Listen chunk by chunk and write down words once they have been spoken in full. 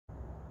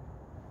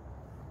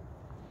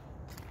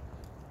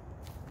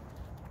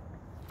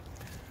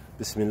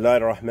Bismillah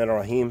ar-Rahman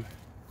ar-Rahim.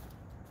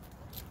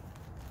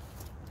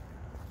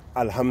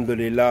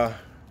 Alhamdulillah.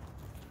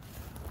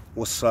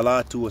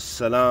 Wassalatu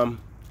wassalam.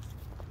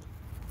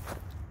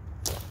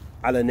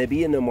 Ala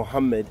Nabiyyina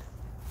Muhammad.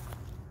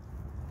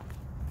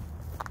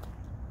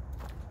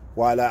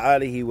 Wa ala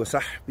alihi wa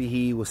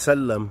sahbihi wa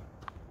sallam.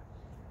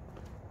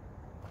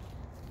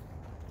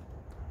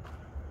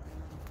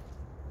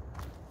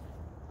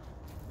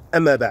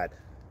 Amma ba'd.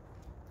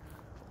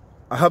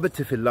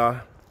 Ahabati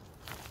fillah.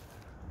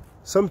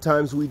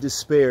 Sometimes we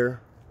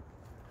despair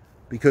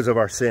because of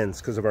our sins,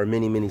 because of our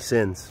many, many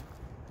sins.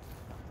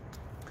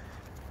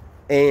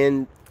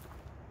 And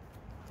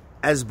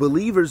as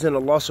believers in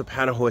Allah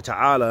subhanahu wa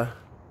ta'ala,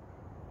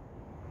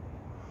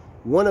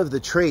 one of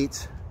the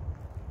traits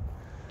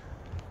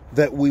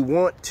that we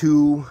want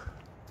to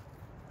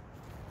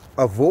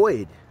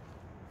avoid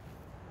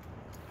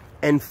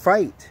and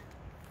fight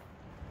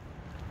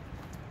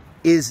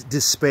is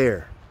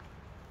despair.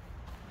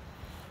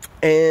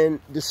 And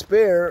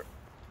despair,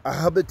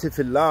 ahabati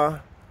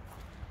fillah,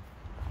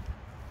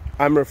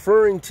 I'm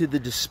referring to the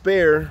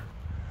despair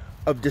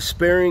of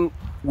despairing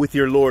with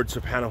your Lord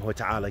subhanahu wa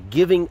ta'ala,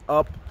 giving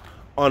up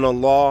on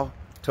Allah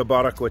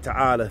tabarak wa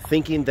ta'ala,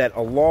 thinking that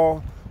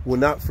Allah will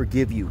not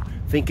forgive you,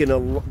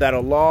 thinking that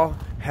Allah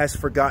has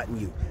forgotten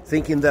you,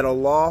 thinking that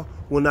Allah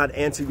will not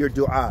answer your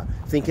dua,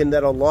 thinking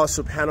that Allah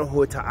subhanahu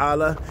wa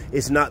ta'ala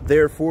is not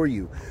there for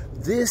you.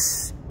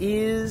 This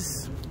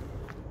is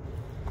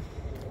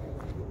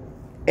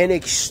an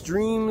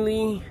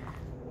extremely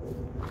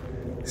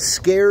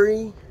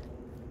scary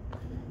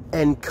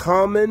and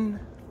common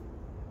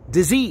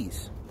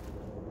disease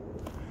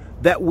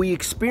that we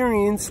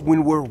experience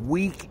when we're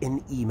weak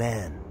in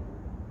Iman.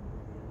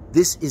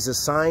 This is a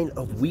sign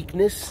of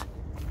weakness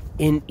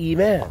in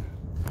Iman,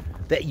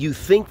 that you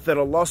think that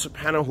Allah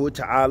subhanahu wa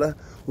ta'ala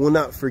will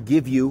not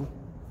forgive you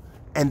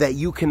and that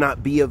you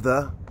cannot be of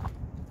the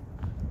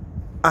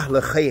Ahl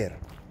Khair,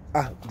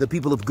 the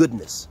people of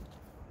goodness,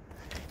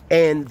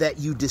 and that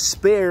you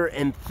despair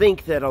and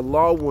think that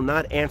Allah will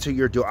not answer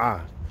your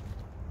dua.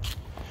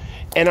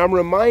 And I'm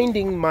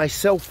reminding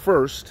myself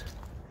first,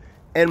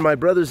 and my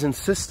brothers and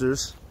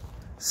sisters,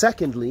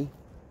 secondly,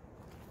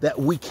 that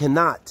we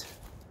cannot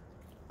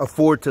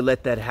afford to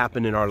let that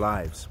happen in our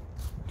lives.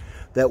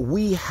 That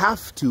we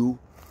have to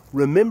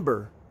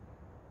remember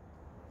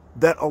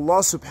that Allah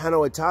subhanahu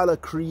wa ta'ala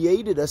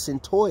created us in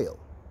toil.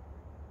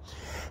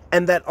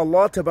 And that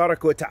Allah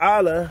tabarak wa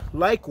ta'ala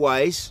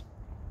likewise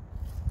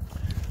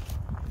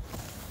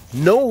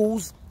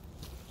knows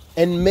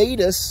and made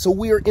us so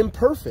we are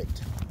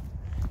imperfect,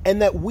 and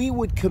that we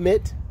would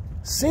commit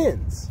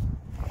sins,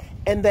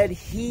 and that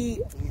He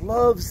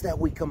loves that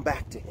we come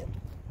back to Him.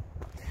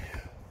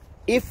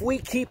 If we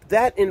keep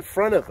that in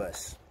front of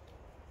us,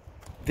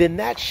 then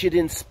that should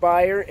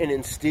inspire and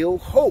instill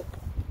hope,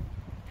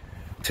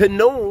 to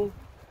know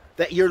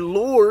that your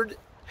Lord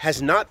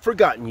has not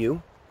forgotten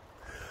you,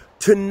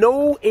 to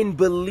know and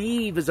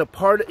believe as a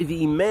part of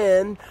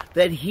Iman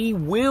that He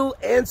will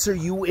answer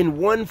you in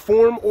one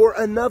form or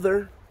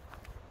another,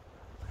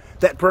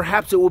 that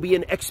perhaps it will be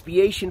an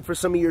expiation for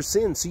some of your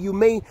sins. So you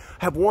may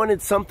have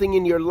wanted something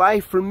in your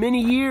life for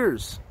many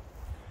years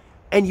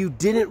and you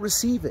didn't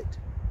receive it.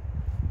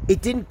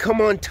 It didn't come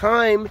on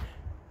time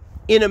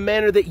in a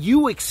manner that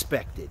you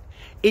expected.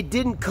 It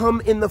didn't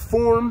come in the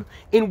form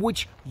in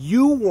which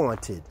you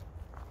wanted.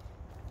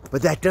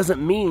 But that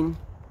doesn't mean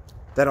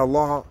that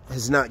Allah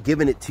has not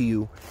given it to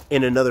you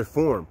in another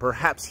form.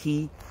 Perhaps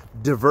He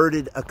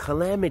diverted a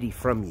calamity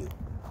from you.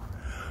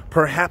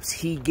 Perhaps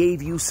He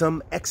gave you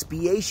some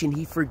expiation.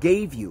 He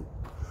forgave you.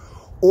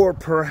 Or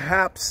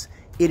perhaps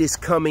it is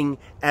coming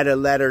at a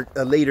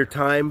later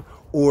time,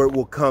 or it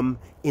will come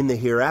in the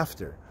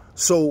hereafter.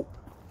 So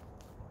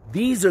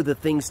these are the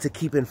things to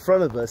keep in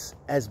front of us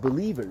as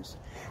believers.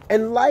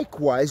 And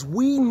likewise,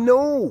 we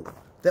know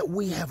that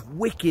we have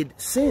wicked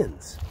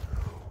sins.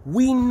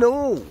 We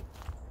know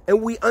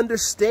and we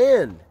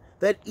understand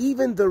that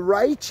even the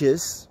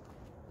righteous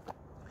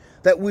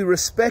that we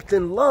respect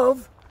and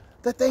love,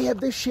 that they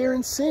have their share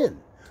in sin.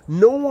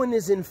 No one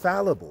is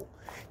infallible.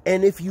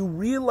 And if you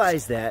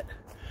realize that,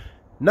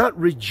 not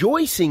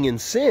rejoicing in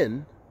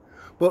sin,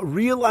 but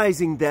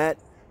realizing that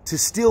to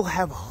still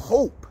have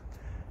hope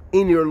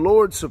in your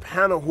Lord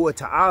subhanahu wa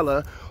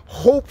ta'ala,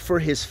 hope for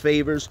His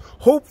favors,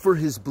 hope for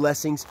His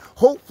blessings,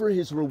 hope for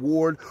His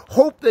reward,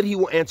 hope that He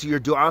will answer your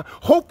dua,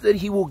 hope that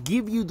He will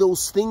give you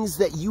those things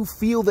that you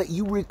feel that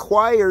you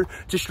require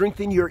to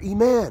strengthen your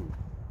Iman.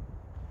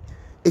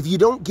 If you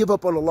don't give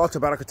up on Allah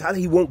tabarak wa ta'ala,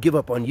 He won't give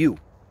up on you.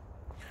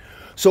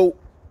 So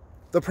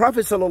the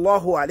Prophet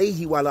sallallahu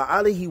alayhi wa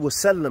alihi wa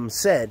sallam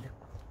said,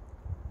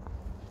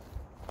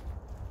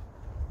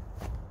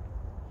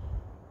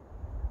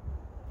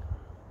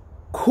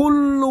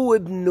 Kullu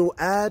ibn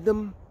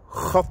Adam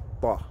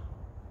khata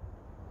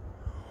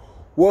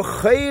wa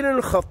khayr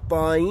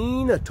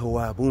al-khatta'in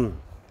tawabun.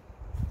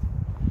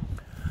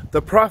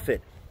 The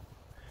Prophet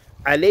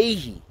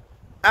alayhi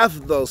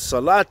afdal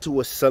salatu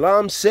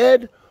wassalam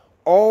said,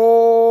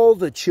 all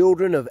the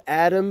children of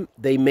Adam,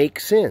 they make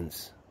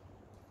sins.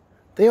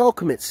 They all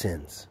commit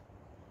sins.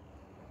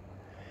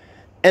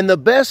 And the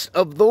best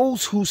of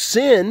those who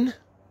sin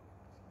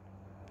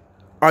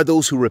are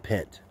those who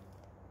repent.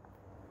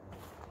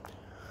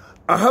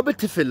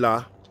 Ahabati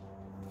fillah,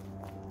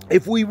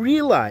 if we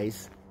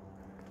realize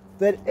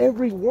that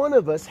every one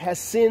of us has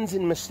sins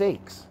and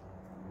mistakes,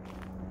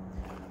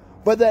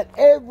 but that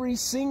every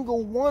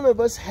single one of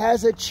us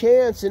has a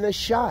chance and a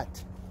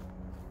shot,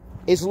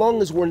 as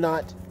long as we're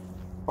not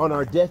on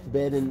our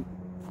deathbed and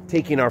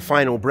taking our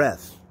final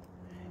breath,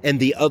 and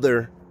the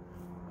other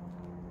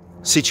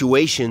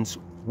situations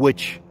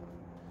which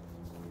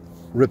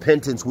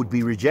repentance would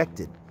be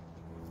rejected.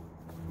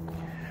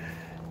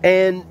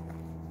 And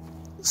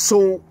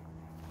so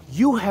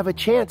you have a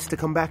chance to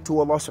come back to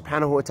Allah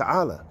subhanahu wa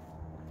ta'ala.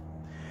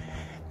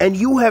 And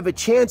you have a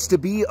chance to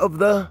be of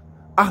the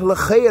Ahl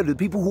Khair, the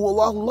people who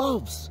Allah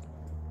loves.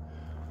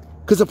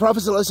 Because the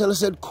Prophet ﷺ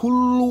said,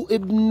 Kullu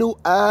ibnu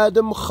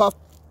Adam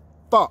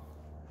khata,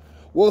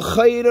 wa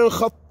khayran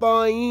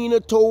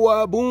khatta'ina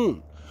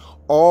tawabun.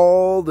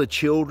 All the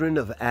children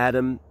of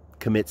Adam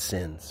commit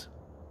sins.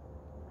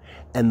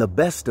 And the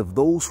best of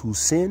those who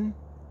sin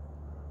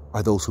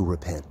are those who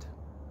repent.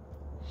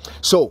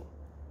 So,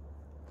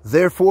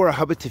 therefore,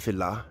 ahabati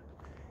fillah,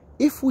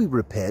 if we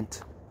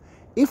repent,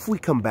 if we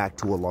come back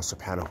to Allah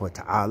subhanahu wa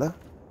ta'ala,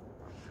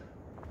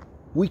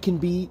 we can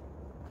be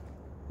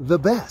the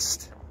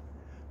best.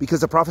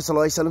 Because the Prophet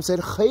ﷺ said,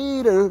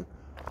 khayran,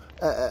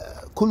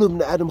 kullu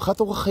ibn Adam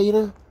khata wa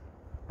khayran,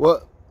 wa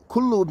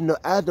kullu ibn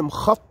Adam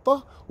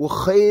khata wa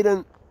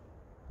khayran,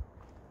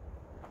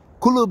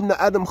 kullu ibn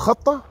Adam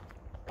khata.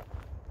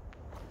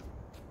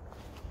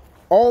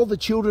 All the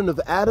children of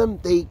Adam,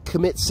 they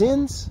commit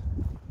sins.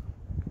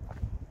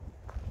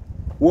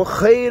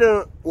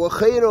 وَخَيْرًا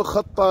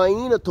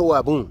خَطَّائِينَ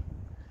تَوَابُونَ.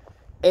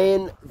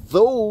 And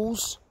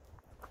those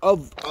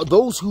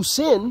who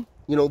sin,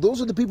 you know,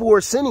 those are the people who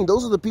are sinning.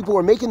 Those are the people who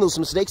are making those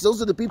mistakes.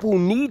 Those are the people who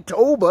need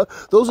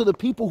tawbah. Those are the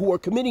people who are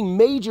committing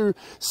major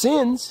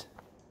sins.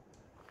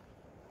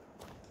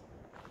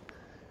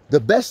 The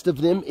best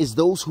of them is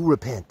those who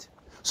repent.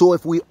 So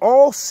if we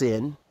all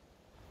sin,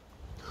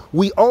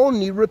 we all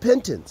need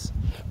repentance.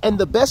 And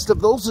the best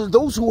of those are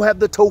those who have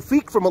the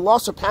tawfiq from Allah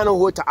subhanahu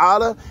wa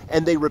ta'ala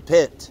and they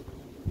repent.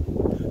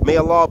 May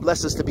Allah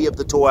bless us to be of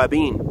the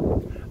tawabin.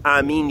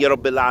 Ameen ya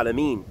Rabbil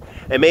Alameen.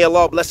 And may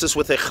Allah bless us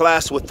with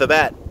ikhlas, with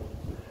thabat.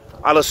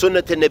 Ala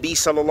sunnat al-Nabi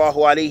sallallahu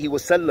alayhi wa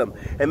sallam.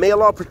 And may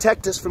Allah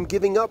protect us from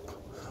giving up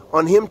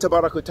on Him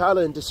tabarak wa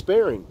ta'ala and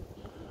despairing.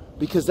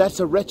 Because that's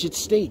a wretched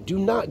state. Do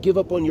not give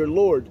up on your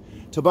Lord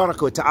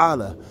tabarak wa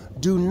ta'ala.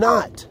 Do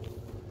not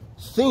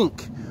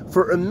think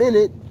for a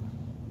minute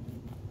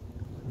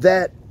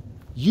that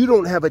you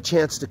don't have a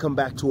chance to come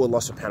back to Allah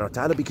subhanahu wa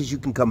ta'ala, because you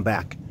can come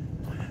back.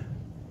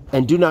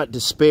 And do not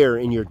despair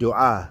in your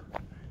dua.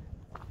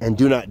 And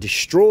do not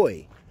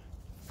destroy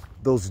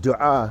those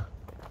dua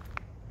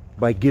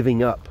by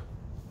giving up.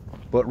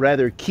 But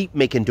rather keep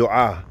making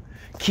dua.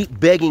 Keep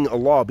begging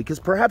Allah, because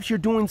perhaps you're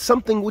doing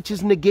something which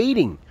is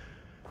negating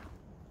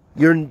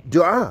your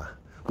dua,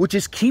 which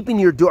is keeping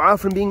your dua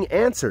from being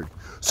answered.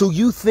 So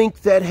you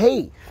think that,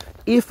 hey,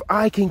 if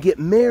I can get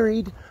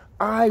married,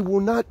 I will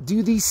not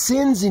do these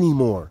sins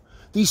anymore.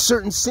 These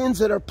certain sins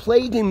that are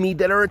plaguing me,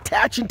 that are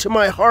attaching to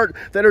my heart,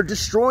 that are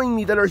destroying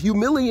me, that are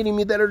humiliating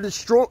me, that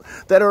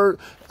are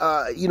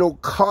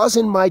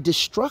causing my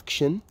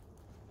destruction.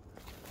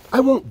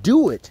 I won't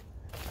do it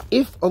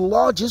if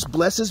Allah just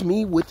blesses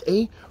me with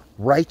a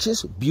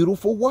righteous,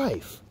 beautiful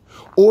wife,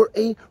 or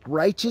a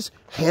righteous,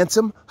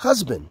 handsome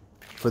husband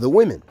for the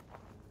women.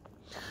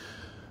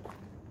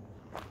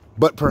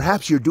 But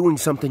perhaps you're doing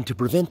something to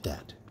prevent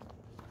that.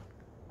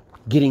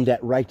 Getting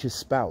that righteous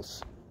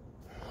spouse.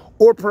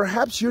 Or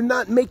perhaps you're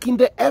not making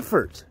the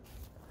effort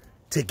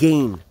to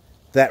gain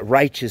that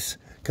righteous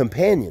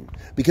companion.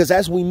 Because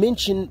as we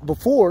mentioned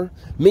before,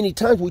 many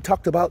times we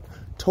talked about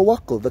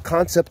tawakkul, the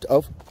concept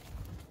of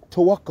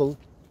tawakkul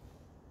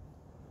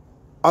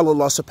ala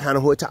Allah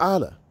subhanahu wa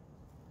ta'ala.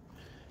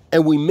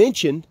 And we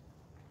mentioned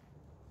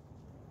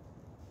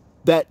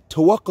that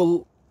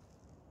tawakkul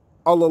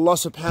ala Allah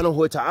subhanahu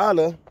wa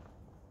ta'ala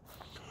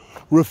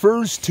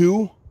refers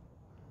to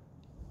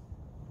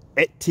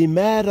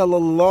i'timad ala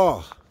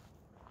Allah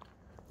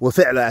wa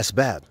fi'l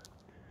asbab.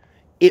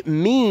 It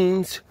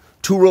means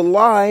to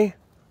rely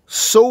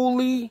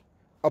solely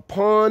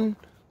upon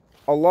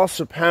Allah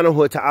subhanahu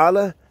wa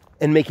ta'ala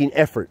and making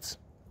efforts.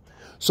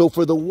 So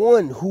for the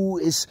one who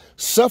is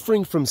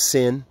suffering from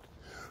sin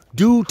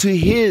due to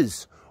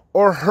his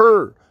or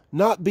her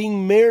not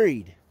being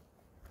married,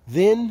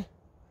 then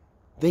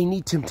they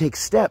need to take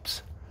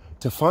steps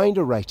to find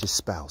a righteous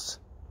spouse.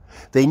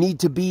 They need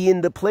to be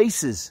in the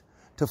places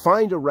to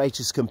find a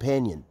righteous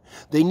companion.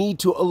 They need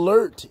to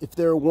alert, if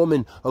they're a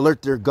woman,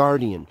 alert their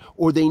guardian.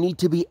 Or they need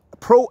to be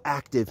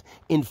proactive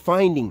in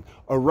finding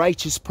a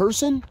righteous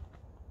person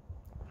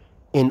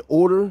in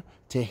order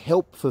to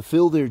help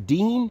fulfill their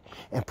deen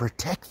and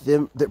protect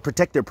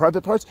their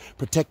private parts,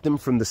 protect them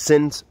from the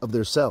sins of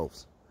their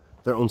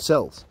own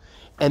selves.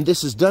 And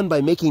this is done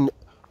by making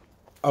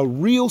a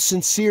real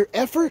sincere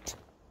effort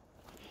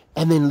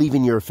and then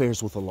leaving your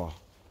affairs with Allah.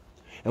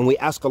 And we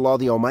ask Allah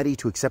the Almighty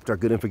to accept our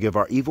good and forgive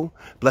our evil.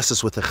 Bless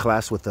us with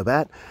ikhlas, with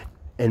tabat.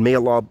 And may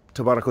Allah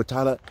tabarak wa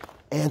ta'ala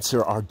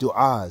answer our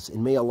du'as.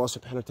 And may Allah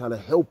subhanahu wa ta'ala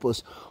help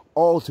us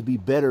all to be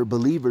better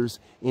believers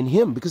in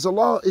Him. Because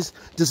Allah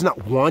does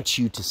not want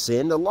you to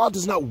sin. Allah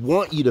does not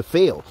want you to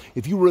fail.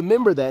 If you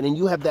remember that and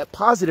you have that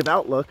positive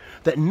outlook,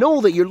 that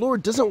know that your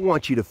Lord doesn't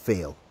want you to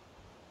fail,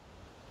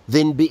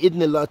 then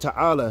bi'idhnillah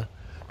ta'ala,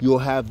 you'll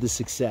have the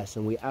success.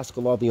 And we ask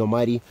Allah the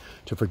Almighty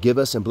to forgive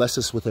us and bless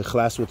us with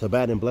ikhlas, with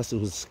tabat, and bless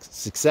us with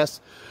success.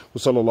 Wa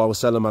sallallahu wa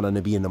sallam ala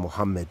nabiyyina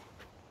Muhammad.